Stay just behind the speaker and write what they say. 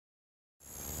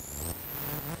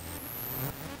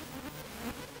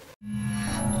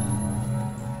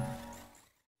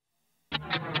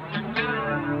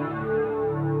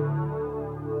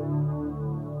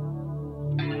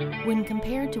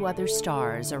to other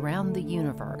stars around the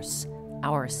universe,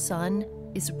 our sun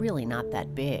is really not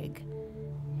that big.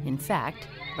 In fact,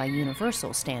 by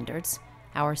universal standards,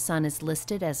 our sun is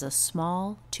listed as a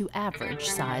small to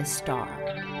average-sized star.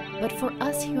 But for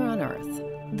us here on Earth,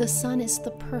 the sun is the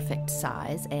perfect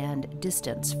size and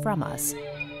distance from us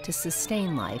to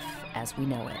sustain life as we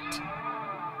know it.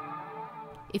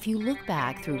 If you look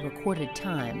back through recorded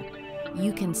time,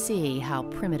 you can see how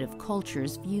primitive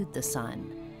cultures viewed the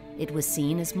sun. It was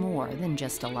seen as more than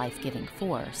just a life-giving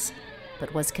force,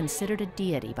 but was considered a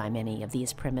deity by many of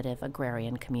these primitive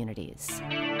agrarian communities.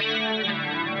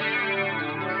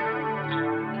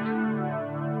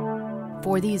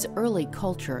 For these early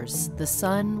cultures, the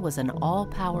sun was an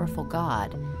all-powerful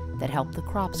god that helped the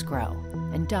crops grow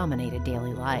and dominated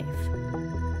daily life.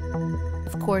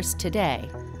 Of course, today,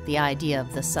 the idea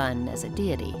of the sun as a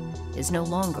deity is no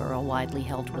longer a widely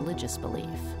held religious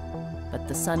belief, but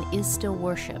the sun is still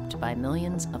worshipped by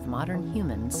millions of modern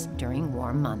humans during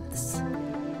warm months.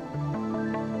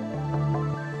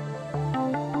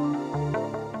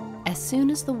 As soon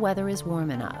as the weather is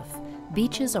warm enough,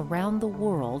 beaches around the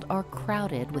world are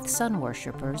crowded with sun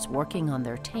worshippers working on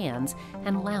their tans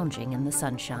and lounging in the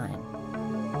sunshine.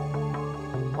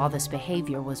 While this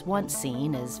behavior was once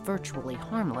seen as virtually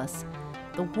harmless,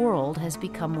 the world has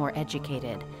become more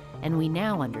educated, and we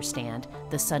now understand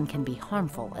the sun can be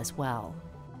harmful as well.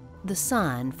 The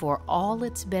sun, for all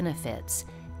its benefits,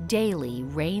 daily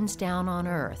rains down on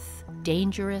Earth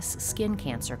dangerous skin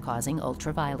cancer-causing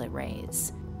ultraviolet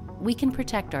rays. We can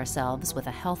protect ourselves with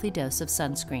a healthy dose of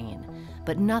sunscreen,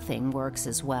 but nothing works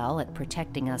as well at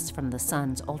protecting us from the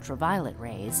sun's ultraviolet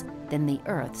rays than the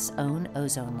Earth's own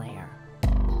ozone layer.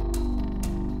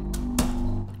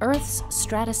 Earth's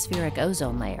stratospheric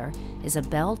ozone layer is a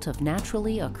belt of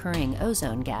naturally occurring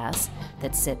ozone gas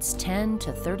that sits 10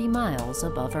 to 30 miles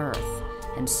above Earth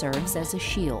and serves as a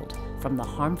shield from the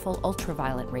harmful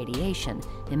ultraviolet radiation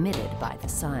emitted by the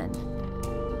sun.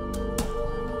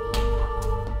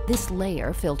 This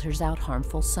layer filters out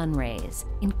harmful sun rays,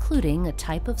 including a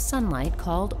type of sunlight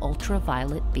called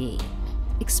ultraviolet B.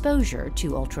 Exposure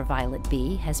to ultraviolet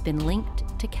B has been linked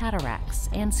to cataracts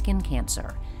and skin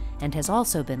cancer, and has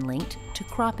also been linked to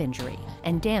crop injury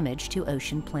and damage to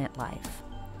ocean plant life.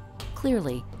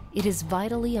 Clearly, it is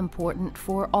vitally important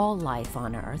for all life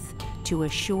on Earth to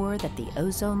assure that the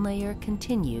ozone layer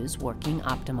continues working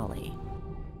optimally.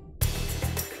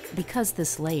 Because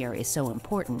this layer is so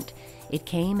important, it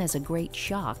came as a great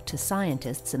shock to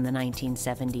scientists in the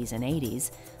 1970s and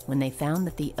 80s when they found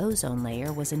that the ozone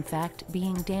layer was in fact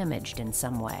being damaged in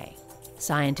some way.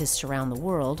 Scientists around the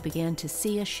world began to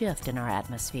see a shift in our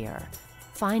atmosphere,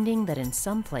 finding that in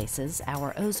some places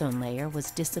our ozone layer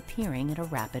was disappearing at a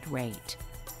rapid rate.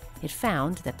 It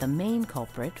found that the main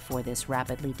culprit for this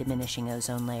rapidly diminishing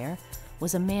ozone layer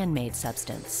was a man-made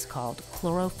substance called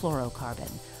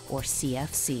chlorofluorocarbon, or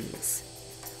CFCs.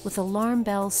 With alarm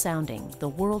bells sounding, the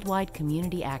worldwide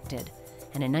community acted,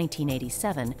 and in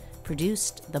 1987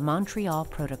 produced the Montreal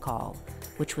Protocol,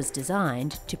 which was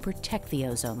designed to protect the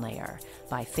ozone layer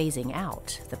by phasing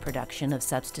out the production of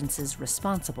substances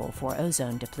responsible for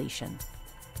ozone depletion.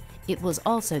 It was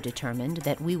also determined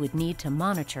that we would need to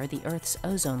monitor the Earth's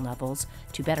ozone levels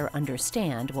to better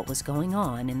understand what was going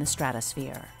on in the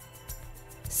stratosphere.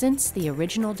 Since the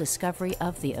original discovery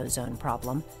of the ozone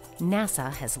problem,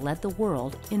 NASA has led the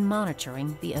world in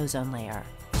monitoring the ozone layer.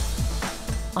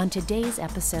 On today's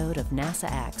episode of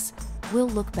NASA X, we'll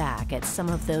look back at some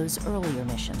of those earlier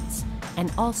missions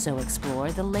and also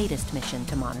explore the latest mission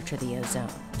to monitor the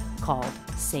ozone, called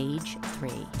SAGE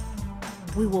 3.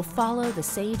 We will follow the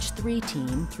SAGE 3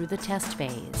 team through the test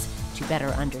phase to better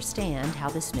understand how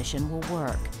this mission will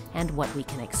work and what we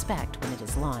can expect when it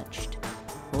is launched.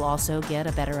 We'll also get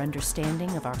a better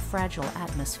understanding of our fragile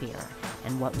atmosphere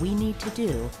and what we need to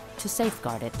do to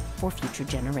safeguard it for future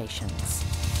generations.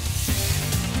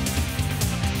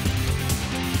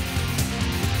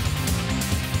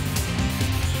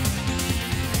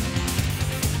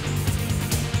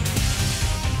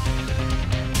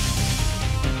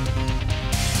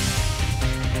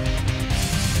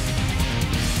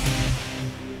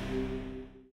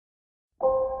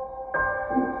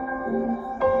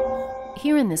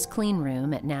 Here in this clean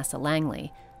room at NASA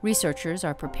Langley, researchers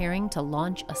are preparing to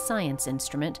launch a science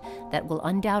instrument that will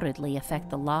undoubtedly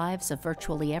affect the lives of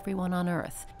virtually everyone on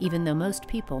Earth, even though most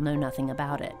people know nothing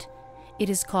about it. It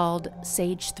is called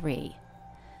SAGE 3,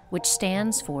 which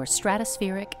stands for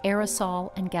Stratospheric,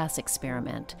 Aerosol, and Gas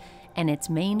Experiment, and its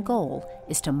main goal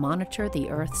is to monitor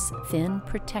the Earth's thin,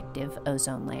 protective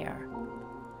ozone layer.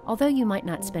 Although you might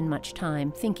not spend much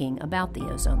time thinking about the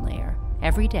ozone layer,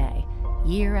 every day,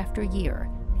 year after year,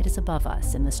 It is above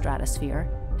us in the stratosphere,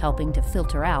 helping to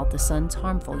filter out the sun's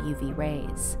harmful UV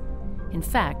rays. In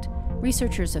fact,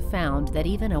 researchers have found that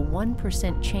even a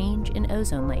 1% change in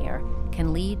ozone layer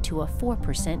can lead to a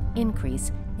 4%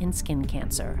 increase in skin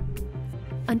cancer.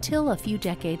 Until a few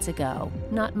decades ago,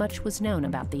 not much was known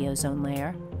about the ozone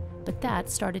layer, but that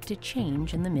started to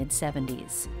change in the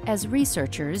mid-70s. As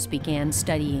researchers began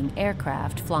studying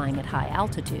aircraft flying at high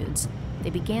altitudes,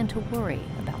 they began to worry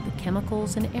about the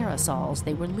chemicals and aerosols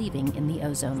they were leaving in the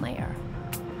ozone layer.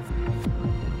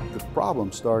 The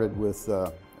problem started with,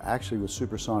 actually with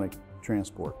supersonic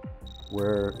transport,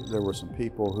 where there were some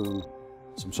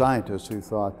scientists who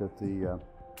thought that the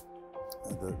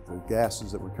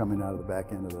gases that were coming out of the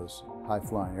back end of those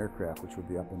high-flying aircraft, which would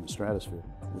be up in the stratosphere,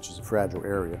 which is a fragile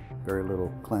area, very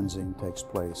little cleansing takes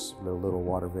place, little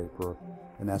water vapor,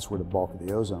 and that's where the bulk of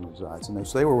the ozone resides. And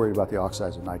so they were worried about the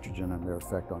oxides of nitrogen and their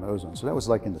effect on ozone. So that was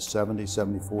like in the 70s,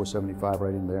 74, 75,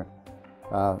 right in there.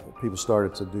 People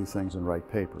started to do things and write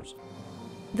papers.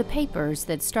 The papers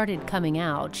that started coming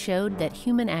out showed that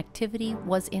human activity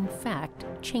was in fact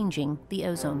changing the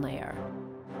ozone layer.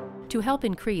 To help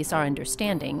increase our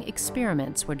understanding,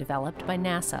 experiments were developed by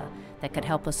NASA that could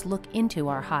help us look into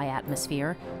our high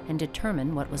atmosphere and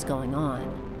determine what was going on.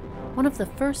 One of the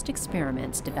first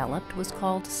experiments developed was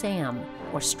called SAM,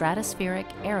 or Stratospheric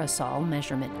Aerosol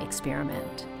Measurement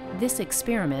Experiment. This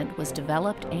experiment was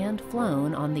developed and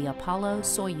flown on the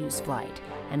Apollo-Soyuz flight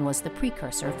and was the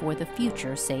precursor for the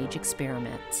future SAGE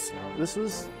experiments. This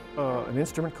was an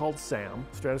instrument called SAM,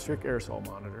 Stratospheric Aerosol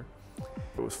Monitor.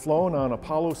 It was flown on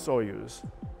Apollo-Soyuz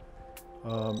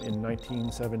in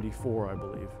 1974, I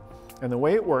believe. And the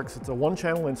way it works, it's a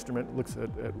one-channel instrument. It looks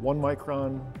at 1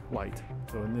 micron light,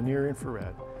 so in the near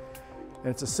infrared.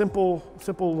 And it's a simple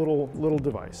little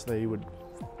device. They would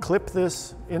clip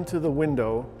this into the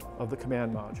window of the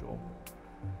command module,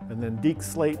 and then Deke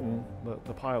Slayton,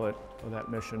 the pilot of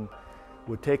that mission,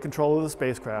 would take control of the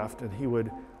spacecraft, and he would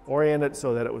orient it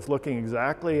so that it was looking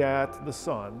exactly at the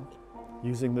sun,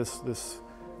 using this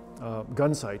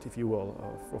gun sight, if you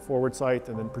will, a forward sight,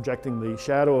 and then projecting the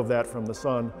shadow of that from the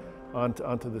sun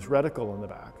onto this reticle in the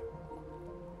back.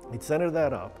 He'd center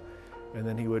that up, and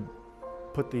then he would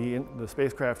put the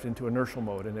spacecraft into inertial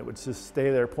mode, and it would just stay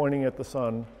there pointing at the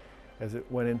sun as it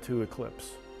went into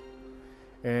eclipse.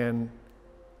 And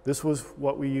this was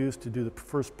what we used to do the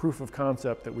first proof of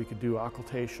concept that we could do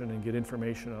occultation and get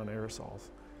information on aerosols.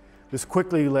 This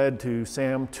quickly led to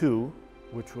SAM-2,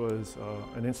 which was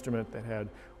an instrument that had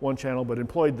one channel, but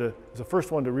was the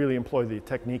first one to really employ the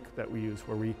technique that we use,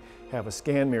 where we have a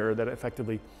scan mirror that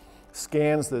effectively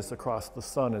scans this across the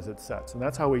sun as it sets. And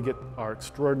that's how we get our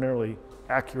extraordinarily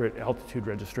accurate altitude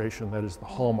registration that is the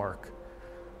hallmark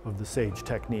of the SAGE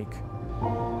technique.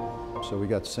 So we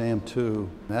got SAM-2,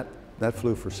 that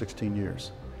flew for 16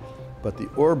 years. But the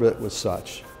orbit was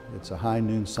such, it's a high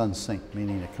noon sun sink,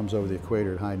 meaning it comes over the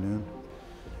equator at high noon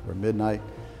or midnight,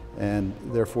 and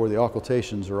therefore the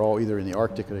occultations are all either in the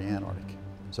Arctic or the Antarctic.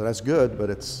 So that's good, but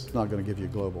it's not going to give you a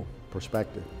global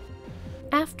perspective.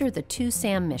 After the 2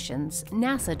 SAM missions,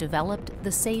 NASA developed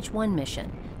the SAGE-1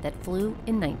 mission that flew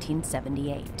in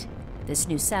 1978. This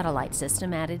new satellite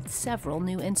system added several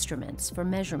new instruments for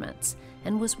measurements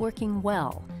and was working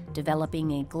well,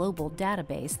 developing a global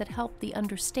database that helped the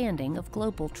understanding of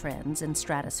global trends in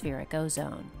stratospheric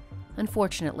ozone.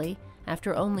 Unfortunately,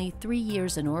 after only 3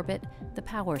 years in orbit, the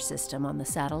power system on the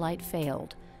satellite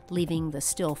failed, leaving the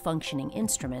still functioning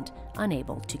instrument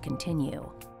unable to continue.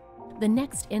 The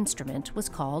next instrument was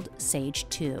called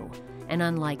SAGE-2, and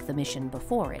unlike the mission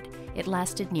before it, it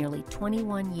lasted nearly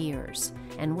 21 years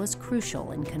and was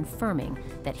crucial in confirming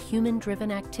that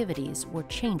human-driven activities were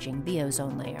changing the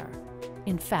ozone layer.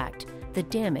 In fact, the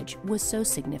damage was so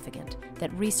significant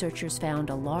that researchers found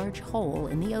a large hole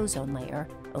in the ozone layer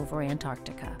over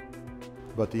Antarctica.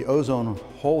 But the ozone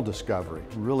hole discovery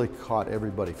really caught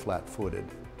everybody flat-footed.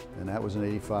 And that was in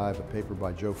 '85, a paper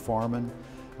by Joe Farman,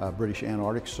 British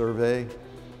Antarctic Survey.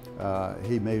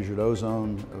 He measured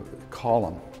ozone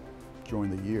column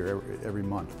during the year, every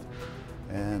month.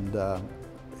 And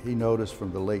he noticed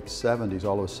from the late 70s,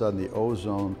 all of a sudden the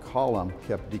ozone column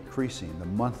kept decreasing. The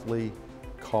monthly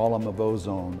column of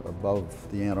ozone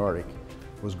above the Antarctic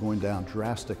was going down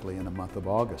drastically in the month of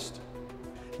August.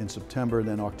 In September and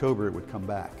then October it would come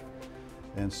back.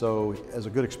 And so as a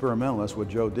good experimentalist, what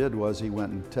Joe did was he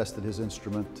went and tested his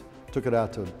instrument, took it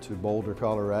out to Boulder,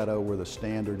 Colorado, where the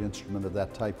standard instrument of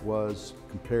that type was,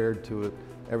 compared to it,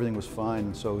 everything was fine.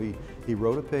 And so he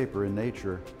wrote a paper in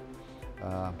Nature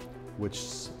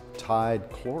which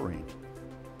tied chlorine,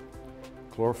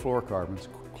 chlorofluorocarbons,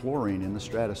 chlorine in the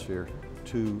stratosphere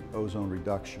to ozone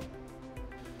reduction.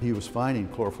 he was finding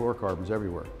chlorofluorocarbons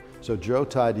everywhere. So Joe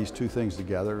tied these two things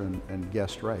together and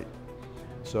guessed right.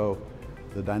 So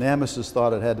the dynamicists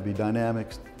thought it had to be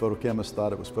dynamics, photochemists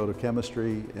thought it was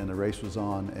photochemistry, and the race was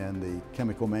on, and the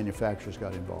chemical manufacturers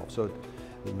got involved. So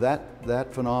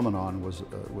that phenomenon was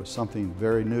something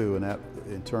very new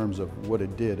in terms of what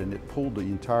it did, and it pulled the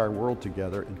entire world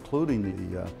together, including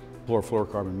the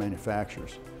chlorofluorocarbon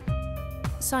manufacturers.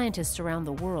 Scientists around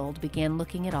the world began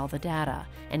looking at all the data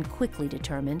and quickly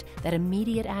determined that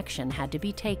immediate action had to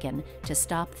be taken to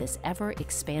stop this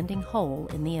ever-expanding hole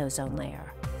in the ozone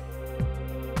layer.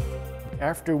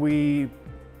 After we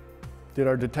did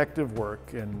our detective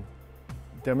work and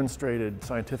demonstrated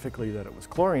scientifically that it was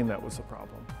chlorine that was the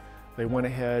problem, they went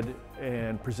ahead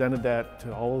and presented that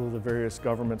to all of the various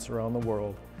governments around the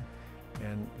world,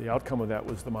 and the outcome of that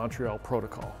was the Montreal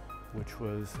Protocol, which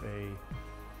was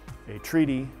a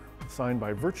treaty signed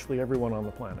by virtually everyone on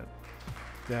the planet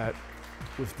that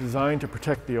was designed to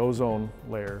protect the ozone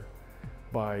layer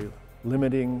by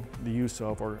limiting the use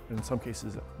of, or in some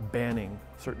cases banning,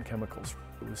 certain chemicals.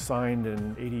 It was signed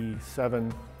in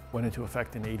 '87, went into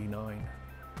effect in '89.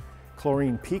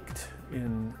 Chlorine peaked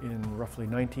in roughly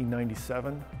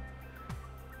 1997,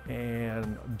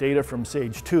 and data from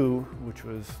SAGE 2, which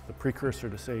was the precursor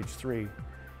to SAGE 3,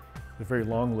 a very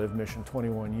long-lived mission,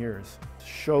 21 years,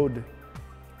 showed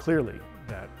clearly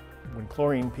that when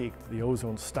chlorine peaked, the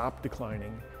ozone stopped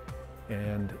declining,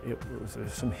 and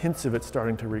there's some hints of it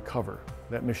starting to recover.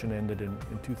 That mission ended in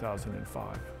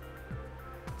 2005.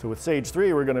 So with SAGE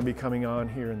 3, we're going to be coming on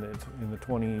here in the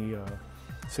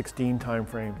 2016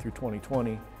 timeframe through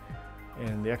 2020,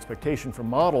 and the expectation from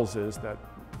models is that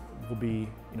we'll be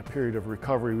in a period of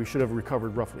recovery. We should have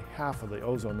recovered roughly half of the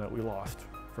ozone that we lost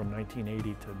from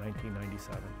 1980 to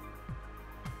 1997.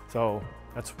 So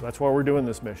that's why we're doing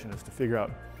this mission, is to figure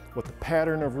out what the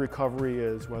pattern of recovery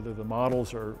is, whether the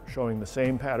models are showing the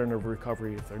same pattern of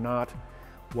recovery. If they're not,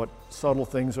 what subtle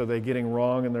things are they getting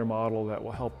wrong in their model that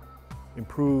will help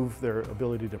improve their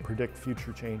ability to predict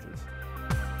future changes.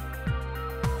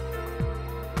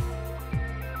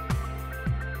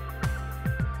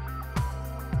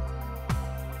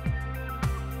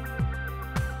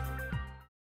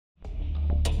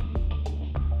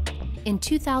 In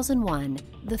 2001,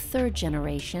 the third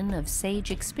generation of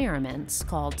SAGE experiments,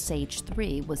 called SAGE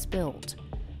 3, was built.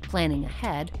 Planning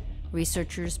ahead,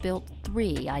 researchers built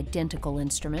 3 identical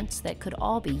instruments that could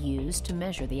all be used to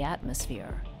measure the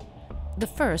atmosphere. The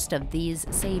first of these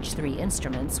SAGE 3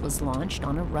 instruments was launched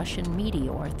on a Russian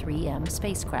Meteor 3M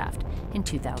spacecraft in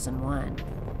 2001.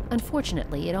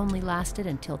 Unfortunately, it only lasted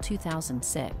until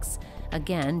 2006,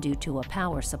 again due to a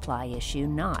power supply issue,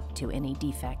 not to any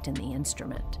defect in the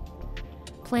instrument.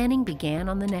 Planning began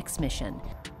on the next mission,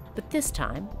 but this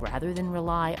time, rather than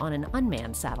rely on an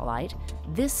unmanned satellite,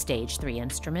 this SAGE 3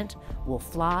 instrument will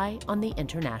fly on the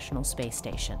International Space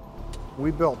Station.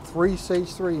 We built 3 SAGE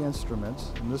 3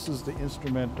 instruments, and this is the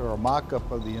instrument, or a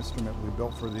mock-up of the instrument we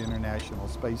built for the International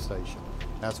Space Station.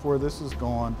 That's where this is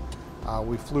going.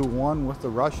 We flew one with the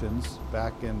Russians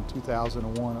back in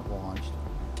 2001 it launched.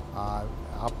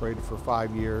 Operated for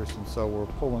 5 years, and so we're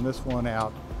pulling this one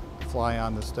out to fly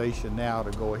on the station now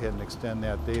to go ahead and extend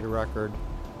that data record.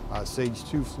 SAGE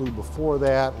 2 flew before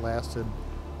that, lasted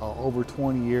over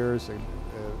 20 years, a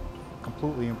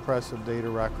completely impressive data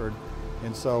record.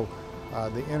 And so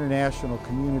the international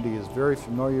community is very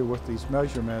familiar with these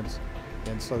measurements,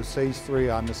 and so SAGE 3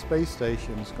 on the space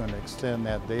station is going to extend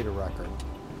that data record.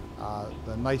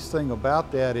 The nice thing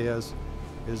about that is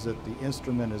that the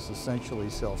instrument is essentially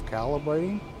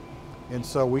self-calibrating, and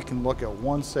so we can look at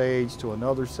one SAGE to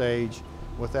another SAGE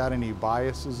without any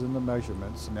biases in the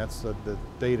measurements, and that's the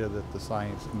data that the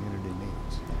science community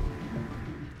needs.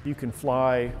 You can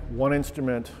fly one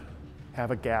instrument,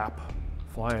 have a gap,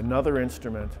 fly another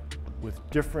instrument with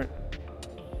different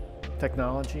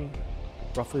technology,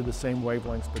 roughly the same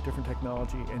wavelengths but different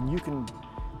technology, and you can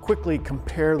quickly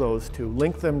compare those two,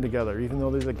 link them together even though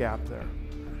there's a gap there.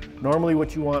 Normally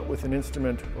what you want with an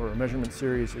instrument or a measurement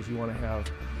series is you want to have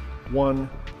one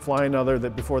fly another,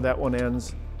 that before that one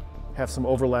ends, have some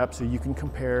overlap so you can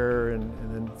compare and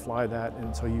then fly that,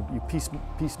 and so you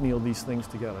piecemeal these things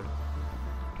together.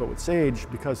 But with SAGE,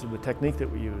 because of the technique that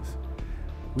we use,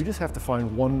 we just have to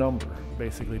find one number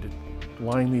basically to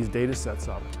line these data sets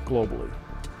up globally.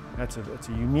 That's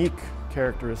a unique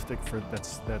characteristic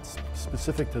that's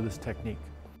specific to this technique.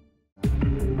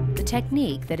 The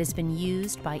technique that has been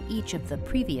used by each of the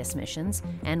previous missions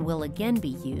and will again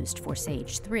be used for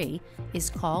SAGE 3 is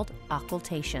called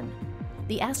occultation.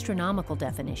 The astronomical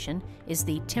definition is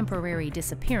the temporary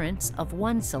disappearance of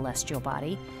one celestial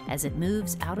body as it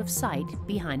moves out of sight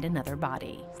behind another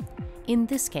body. In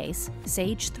this case,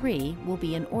 SAGE 3 will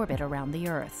be in orbit around the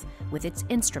Earth, with its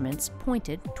instruments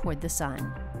pointed toward the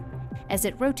Sun. As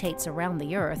it rotates around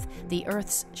the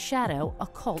Earth's shadow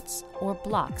occults or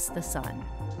blocks the Sun.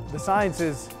 The science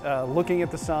is looking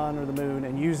at the Sun or the Moon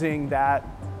and using that,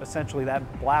 essentially that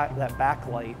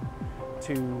backlight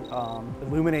to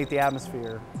illuminate the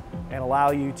atmosphere and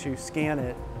allow you to scan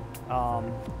it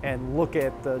and look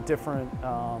at the different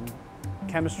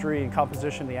chemistry and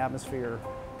composition of the atmosphere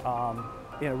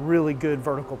in a really good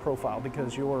vertical profile,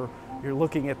 because you're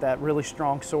looking at that really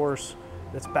strong source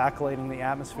that's backlighting the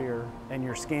atmosphere, and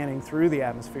you're scanning through the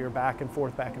atmosphere back and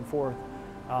forth,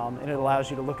 and it allows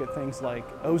you to look at things like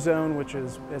ozone, which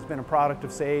has been a product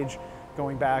of SAGE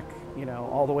going back,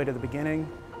 all the way to the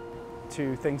beginning,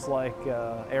 to things like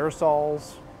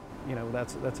aerosols.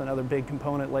 That's another big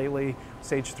component lately.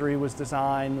 SAGE 3 was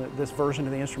designed, this version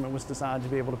of the instrument was designed to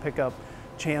be able to pick up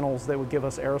channels that would give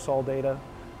us aerosol data.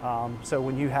 So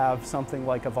when you have something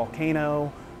like a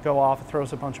volcano go off, it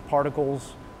throws a bunch of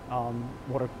particles,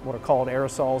 what are called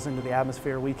aerosols, into the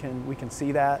atmosphere, we can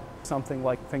see that. Something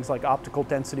like things like optical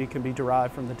density can be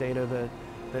derived from the data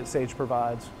that SAGE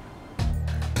provides.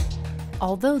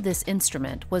 Although this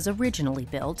instrument was originally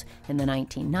built in the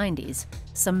 1990s,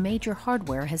 some major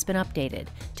hardware has been updated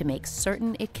to make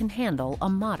certain it can handle a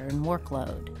modern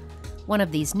workload. One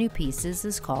of these new pieces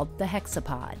is called the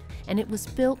hexapod, and it was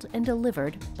built and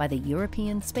delivered by the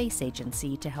European Space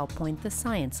Agency to help point the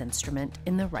science instrument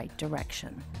in the right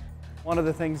direction. One of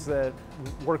the things that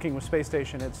working with space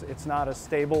station, it's not as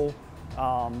stable,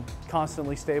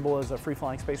 constantly stable as a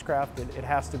free-flying spacecraft. It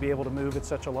has to be able to move at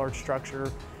such a large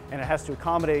structure, and it has to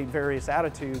accommodate various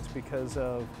attitudes because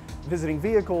of visiting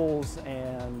vehicles,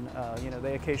 and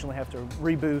they occasionally have to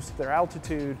reboost their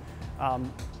altitude.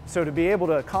 So to be able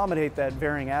to accommodate that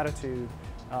varying attitude,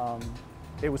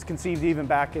 it was conceived even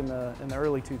back in the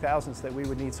early 2000s that we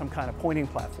would need some kind of pointing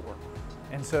platform.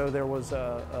 And so there was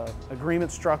an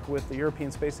agreement struck with the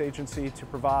European Space Agency to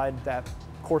provide that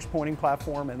course pointing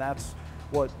platform, and that's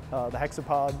what the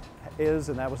hexapod is,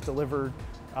 and that was delivered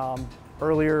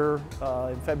earlier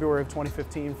in February of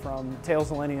 2015 from Thales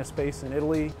Alenia Space in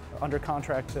Italy under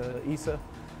contract to ESA.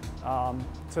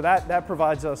 So that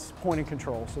provides us point and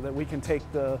control so that we can take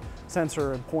the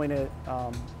sensor and point it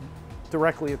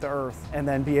directly at the Earth, and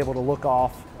then be able to look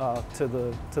off to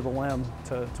the limb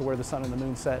to where the Sun and the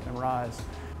Moon set and rise.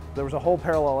 There was a whole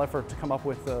parallel effort to come up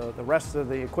with the rest of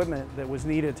the equipment that was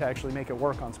needed to actually make it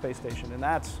work on space station, and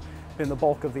that's been the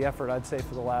bulk of the effort, I'd say,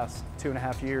 for the last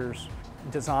 2.5 years.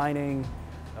 Designing,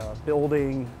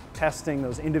 building, testing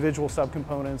those individual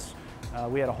subcomponents.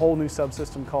 We had a whole new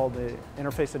subsystem called the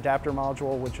Interface Adapter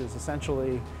Module, which is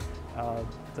essentially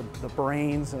the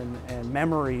brains and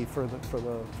memory for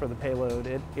the payload.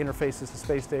 It interfaces the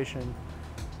space station,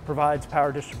 provides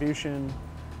power distribution,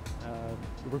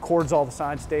 records all the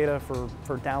science data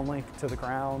for downlink to the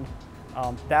ground.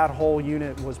 That whole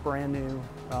unit was brand new.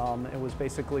 It was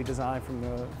basically designed from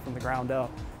the ground up.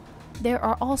 There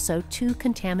are also 2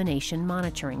 contamination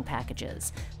monitoring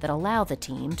packages that allow the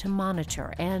team to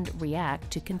monitor and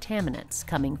react to contaminants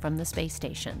coming from the space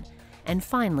station. And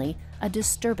finally, a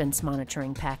disturbance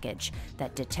monitoring package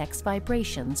that detects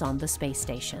vibrations on the space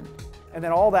station. And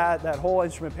then all that whole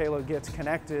instrument payload gets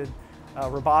connected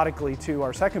robotically to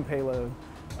our second payload,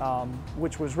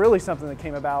 which was really something that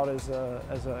came about as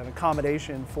an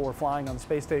accommodation for flying on the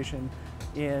space station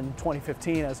in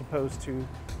 2015 as opposed to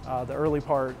the early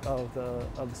part of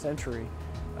the century.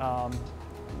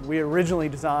 We originally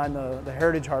designed the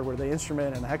heritage hardware, the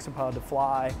instrument and the hexapod, to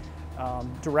fly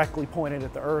directly pointed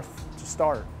at the Earth to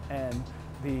start, and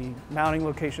the mounting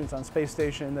locations on space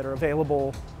station that are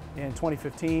available in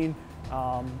 2015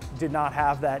 did not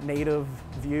have that native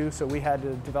view, so we had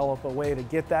to develop a way to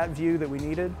get that view that we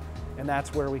needed, and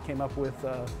that's where we came up with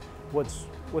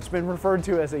what's been referred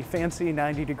to as a fancy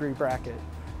 90-degree bracket,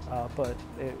 but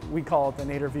we call it the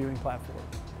nadir viewing platform.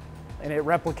 And it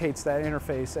replicates that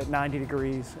interface at 90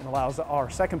 degrees and allows our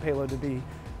second payload to be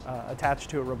attached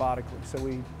to it robotically. So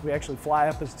we actually fly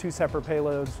up as 2 separate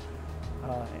payloads.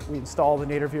 We install the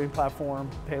nadir viewing platform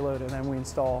payload, and then we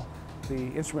install the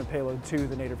instrument payload to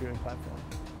the nadir viewing platform.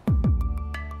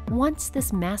 Once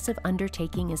this massive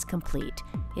undertaking is complete,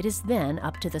 it is then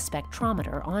up to the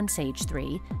spectrometer on SAGE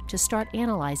 3 to start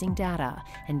analyzing data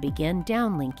and begin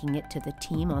downlinking it to the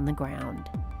team on the ground.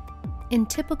 In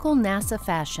typical NASA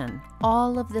fashion,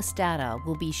 all of this data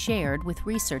will be shared with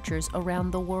researchers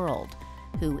around the world,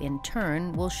 who in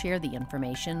turn will share the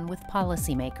information with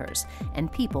policymakers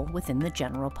and people within the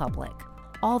general public.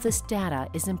 All this data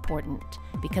is important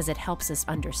because it helps us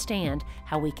understand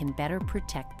how we can better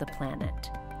protect the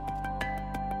planet.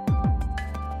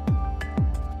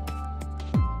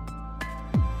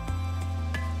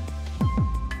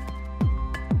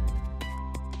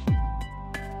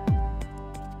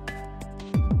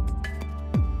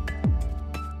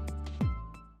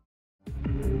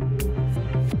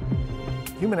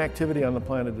 human activity on the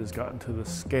planet has gotten to the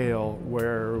scale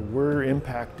where we're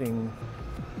impacting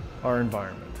our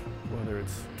environment, whether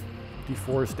it's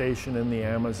deforestation in the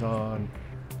Amazon,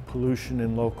 pollution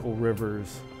in local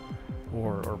rivers,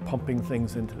 or pumping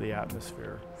things into the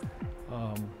atmosphere.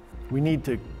 We need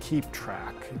to keep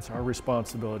track. It's our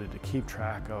responsibility to keep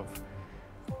track of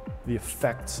the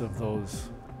effects of those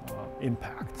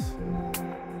impacts.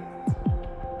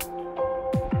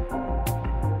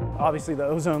 Obviously, the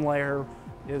ozone layer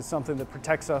is something that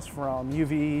protects us from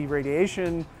UV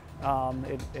radiation.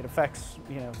 It affects,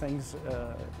 things,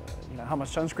 how much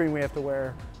sunscreen we have to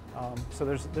wear. So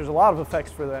there's a lot of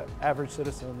effects for the average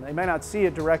citizen. They may not see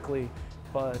it directly,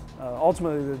 but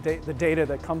ultimately the data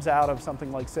that comes out of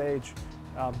something like SAGE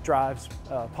drives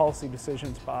policy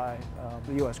decisions by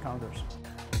the U.S. Congress.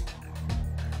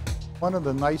 One of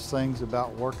the nice things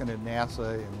about working at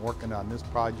NASA and working on this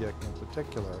project in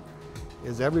particular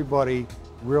is everybody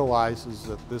realizes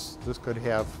that this could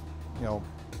have,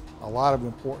 a lot of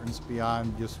importance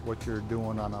beyond just what you're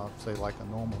doing on a, say, like a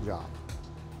normal job.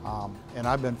 And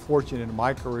I've been fortunate in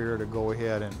my career to go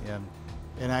ahead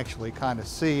and actually kind of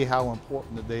see how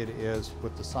important the data is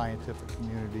with the scientific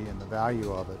community and the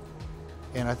value of it.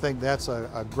 And I think that's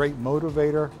a great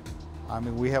motivator. I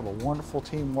mean, we have a wonderful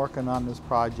team working on this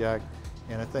project,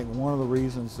 and I think one of the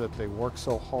reasons that they work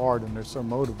so hard and they're so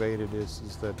motivated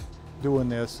is that doing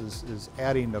this is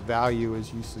adding the value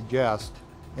as you suggest,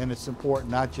 and it's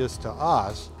important not just to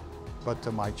us, but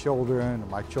to my children and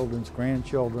my children's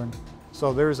grandchildren.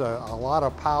 So there's a lot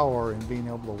of power in being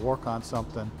able to work on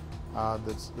something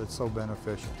that's so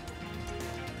beneficial.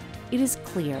 It is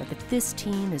clear that this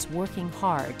team is working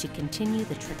hard to continue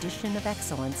the tradition of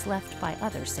excellence left by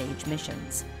other SAGE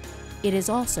missions. It is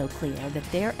also clear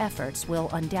that their efforts will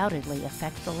undoubtedly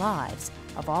affect the lives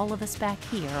of all of us back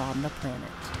here on the planet.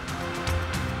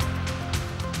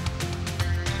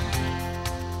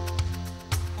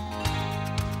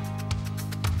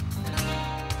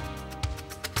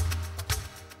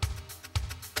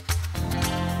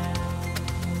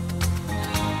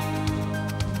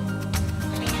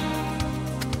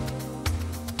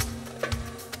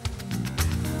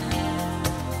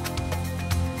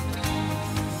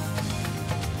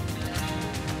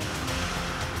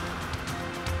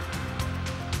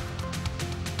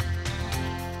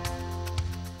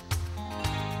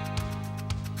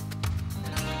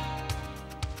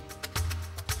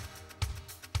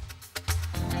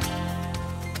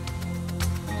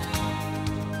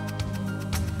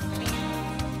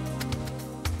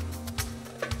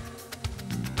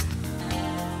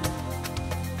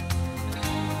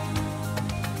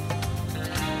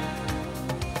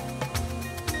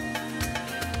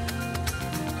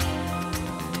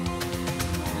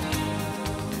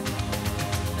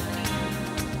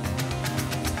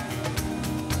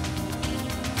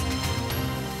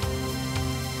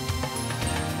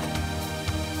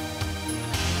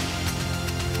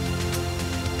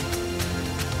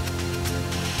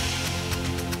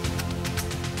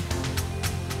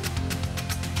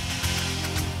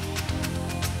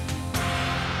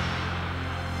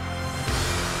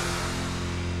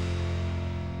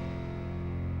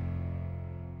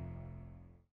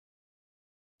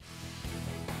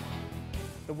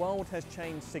 The world has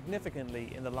changed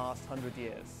significantly in the last 100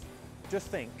 years. Just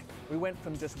think, we went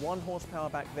from just 1 horsepower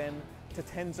back then to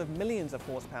tens of millions of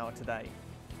horsepower today.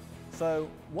 So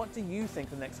what do you think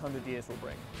the next 100 years will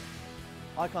bring?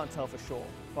 I can't tell for sure,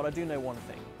 but I do know one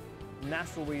thing.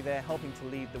 NASA will be there helping to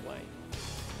lead the way.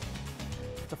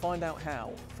 To find out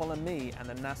how, follow me and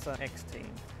the NASA X team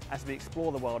as we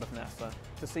explore the world of NASA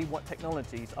to see what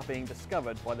technologies are being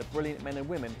discovered by the brilliant men and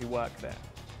women who work there.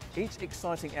 Each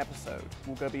exciting episode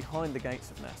will go behind the gates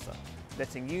of NASA,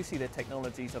 letting you see the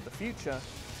technologies of the future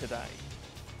today.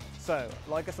 So,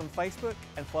 like us on Facebook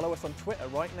and follow us on Twitter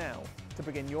right now to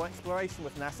begin your exploration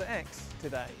with NASA X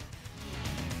today.